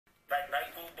Tam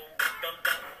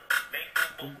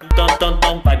tam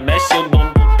tam, vai mexe o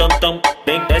bumbum tam tam,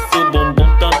 vem desce o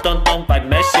bumbum tam tam tam, vai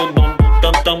mexe o bumbum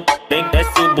tam tam, vem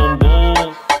desce o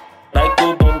bumbum, vai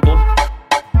com o bumbum,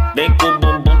 vem com o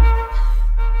bumbum,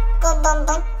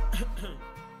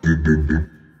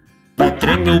 vai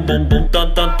treme o bumbum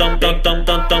tam tam tam tam tam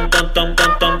tam tam tam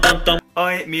tam tam tam tam.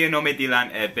 Oi, mio nome è Dylan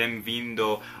e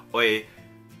benvenuto oi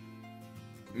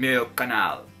mio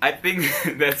canal. I think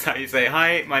that's how you say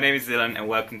hi. My name is Dylan and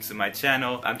welcome to my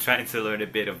channel. I'm trying to learn a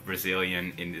bit of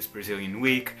Brazilian in this Brazilian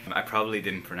week. I probably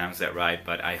didn't pronounce that right,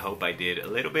 but I hope I did a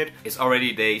little bit. It's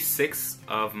already day 6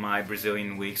 of my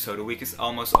Brazilian week, so the week is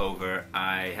almost over.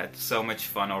 I had so much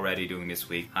fun already doing this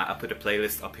week. I put a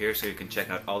playlist up here so you can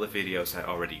check out all the videos I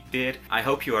already did. I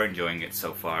hope you are enjoying it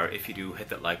so far. If you do, hit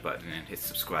that like button and hit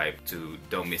subscribe to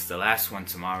don't miss the last one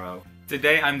tomorrow.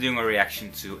 Today I'm doing a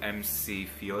reaction to MC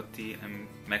Fioti,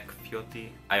 Fioti.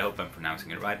 I hope I'm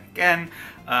pronouncing it right again,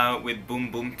 with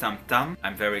Bumbum Tam Tam.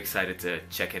 I'm very excited to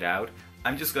check it out.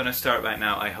 I'm just gonna start right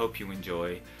now. I hope you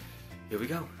enjoy. Here we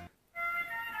go.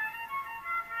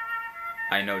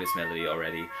 I know this melody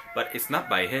already, but it's not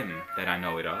by him that I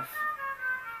know it of.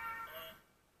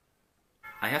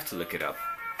 I have to look it up.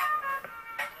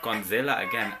 Conzilla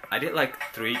again. I did like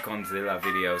 3 Conzilla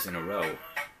videos in a row.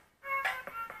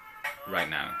 Right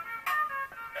now.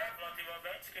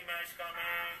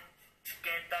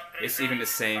 It's even the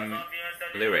same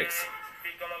lyrics.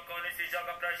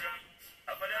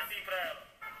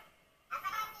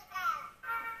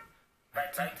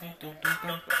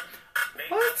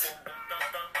 What?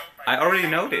 I already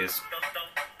know this.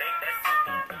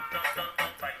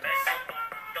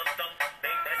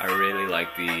 I really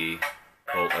like the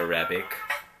whole Arabic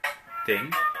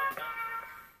thing.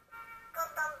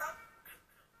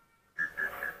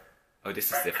 Oh,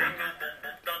 this is different.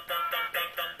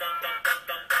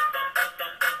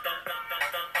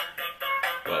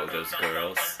 Whoa, those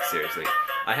girls. Seriously.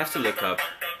 I have to look up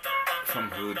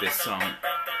from who this song...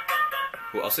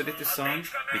 Who also did this song?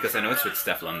 Because I know it's with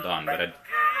Stefflon Don, but I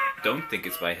don't think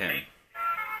it's by him.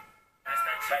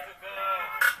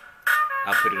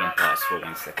 I'll put it on pause for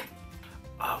 1 second.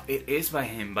 Oh, it is by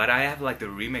him, but I have like the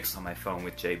remix on my phone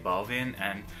with J Balvin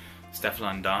and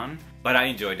Stefflon Don. But I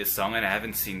enjoyed this song and I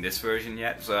haven't seen this version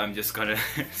yet, so I'm just gonna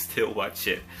still watch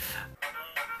it.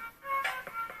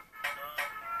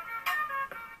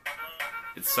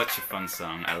 It's such a fun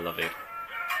song, I love it.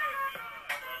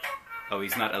 Oh,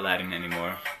 he's not Aladdin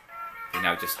anymore. He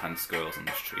now just hunts girls on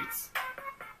the streets.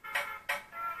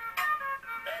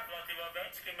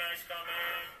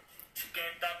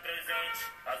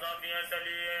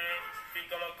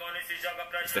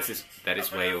 That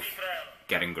is way of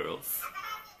getting girls.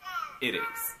 It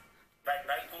is.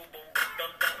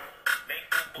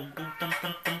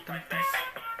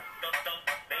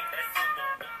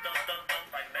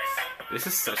 This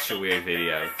is such a weird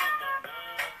video.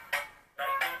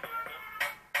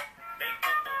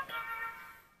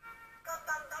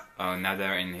 Oh, now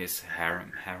they're in his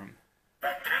harem.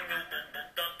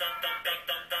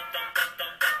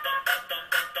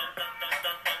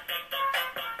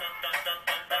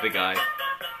 The guy.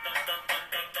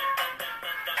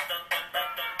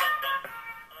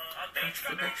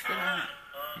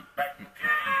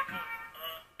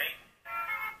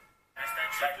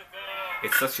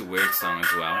 It's such a weird song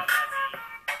as well.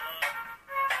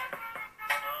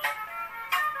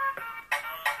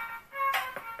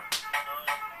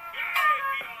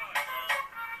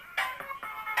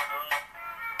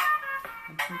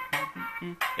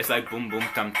 It's like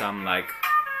Bumbum Tam Tam, like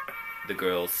the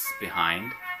girls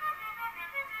behind.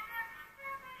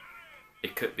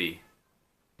 It could be.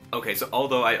 Okay, so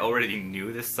although I already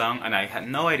knew this song and I had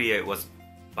no idea it was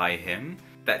by him,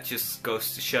 that just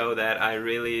goes to show that I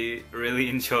really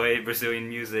enjoy Brazilian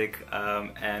music,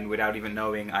 and without even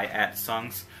knowing, I add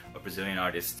songs of Brazilian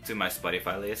artists to my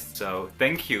Spotify list. So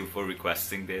thank you for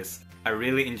requesting this. I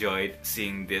really enjoyed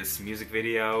seeing this music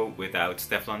video without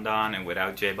Stefflon Don and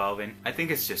without J Balvin. I think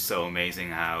it's just so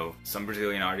amazing how some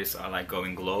Brazilian artists are like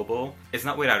going global. It's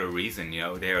not without a reason, you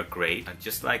know, they are great.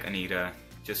 Just like Anitta,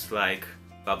 just like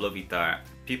Pablo Vittar.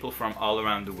 People from all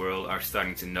around the world are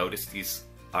starting to notice these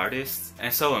artists,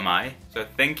 and so am I. So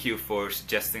thank you for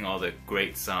suggesting all the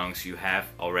great songs you have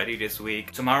already this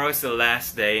week. Tomorrow is the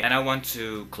last day and I want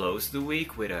to close the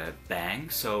week with a bang.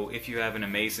 So if you have an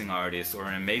amazing artist or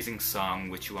an amazing song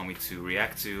which you want me to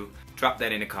react to, drop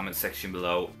that in the comment section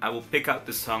below. I will pick out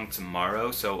the song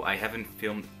tomorrow, so I haven't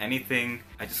filmed anything.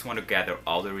 I just want to gather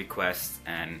all the requests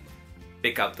and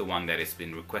pick out the one that has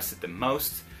been requested the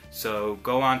most. So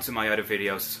go on to my other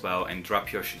videos as well and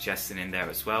drop your suggestion in there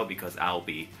as well, because I'll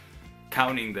be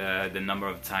counting the number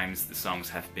of times the songs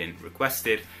have been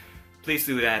requested. Please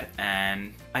do that,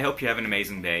 and I hope you have an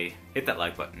amazing day. Hit that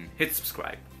like button, hit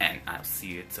subscribe, and I'll see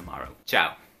you tomorrow.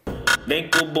 Ciao! Vem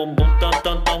com o bumbum tam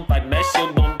tam tam, vai mexe